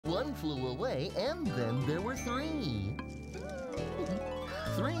One flew away, and then there were three.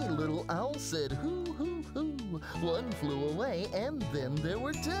 Three little owls said, hoo, hoo, hoo. One flew away, and then there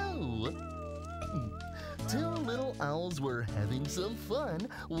were two. Two little owls were having some fun.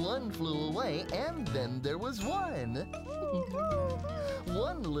 One flew away, and then there was one.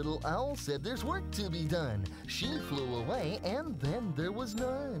 One little owl said there's work to be done. She flew away, and then there was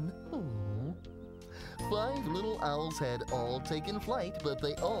none. Five little owls had all taken flight, but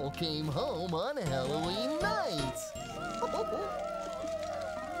they all came home on Halloween night.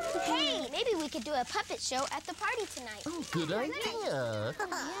 Hey, maybe we could do a puppet show at the party tonight. Oh, good idea.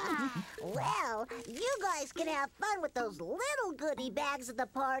 Well, you guys can have fun with those little goodie bags at the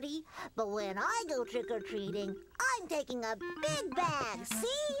party, but when I go trick-or-treating, I'm taking a big bag,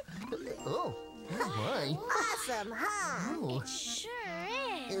 see? Oh my. Awesome, huh? Oh. Sure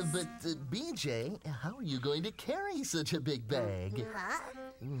is. But, BJ, how are you going to carry such a big bag? Huh?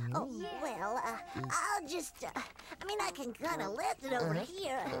 Oh, well, I'll just, I can kind of lift it over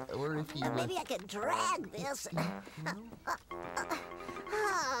here. Or if you... Maybe I can drag this.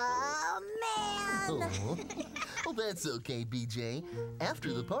 Oh, man. Oh. Well, that's okay, BJ.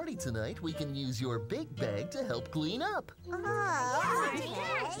 After the party tonight, we can use your big bag to help clean up. Oh, okay.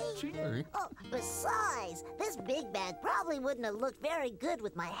 Sure. Oh, besides, this big bag probably wouldn't have looked very good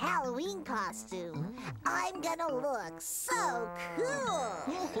with my Halloween costume. I'm gonna look so cool.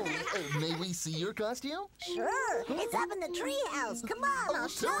 Oh, may we see your costume? Sure, it's up in the treehouse. Come on, I'll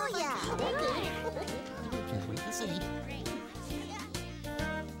show ya. Okay. Can't wait to see.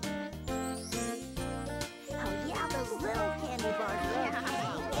 Oh, yeah, those little candy bars.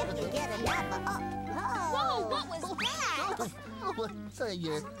 If you get enough. Whoa, what was that?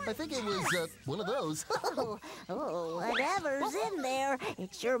 I think it was one of those. Oh, whatever's in there,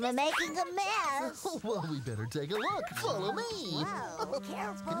 it's sure making a mess. Well, we better take a look. Follow me. Whoa,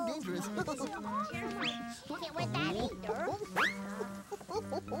 careful. Getting dangerous. Can't wet that either.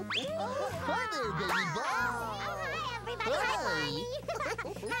 Hi there, baby bug. Hi, everybody. Hi, Barney.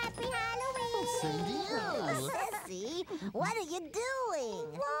 Happy Halloween. Same to you. Sissy, what are you doing?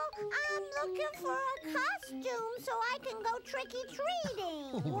 Well, I'm looking for a costume so I can go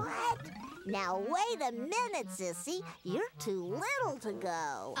trick-or-treating. What? Now, wait a minute, Sissy. You're too little to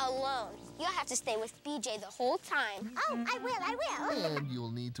go. Alone. You'll have to stay with BJ the whole time. Oh, I will. And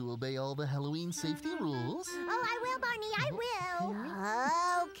you'll need to obey all the Halloween safety rules. Oh, I will, Barney. I will.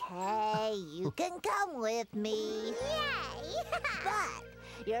 Okay, you can come with me. Yay! But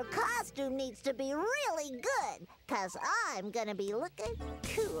your costume needs to be really good, 'cause I'm gonna be looking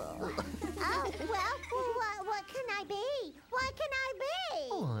cool. Oh, well, what can I be? What can I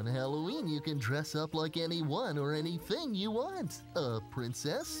be? On Halloween, you can dress up like anyone or anything you want. A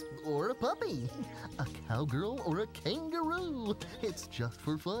princess or a puppy. A cowgirl or a kangaroo. It's just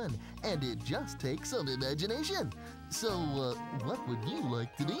for fun, and it just takes some imagination. So, what would you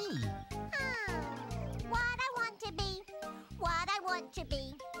like to be? What I want to be. What I want to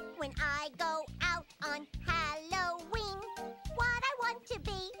be. When I go out on Halloween. What I want to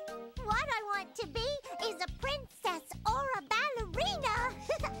be. What I want to be is a princess or a ballerina.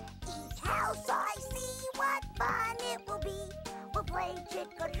 Each house I see, what fun it will be. We'll play trick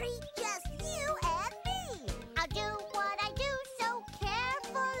or treat, just you and me. I'll do what I do so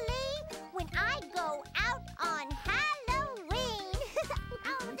carefully when I go out on Halloween.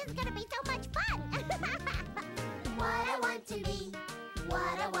 Oh, this is gonna be so much fun. What I want to be,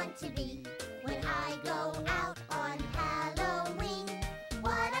 what I want to be. When I go out on Halloween.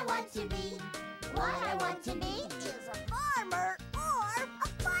 What I want to be, what I want to be.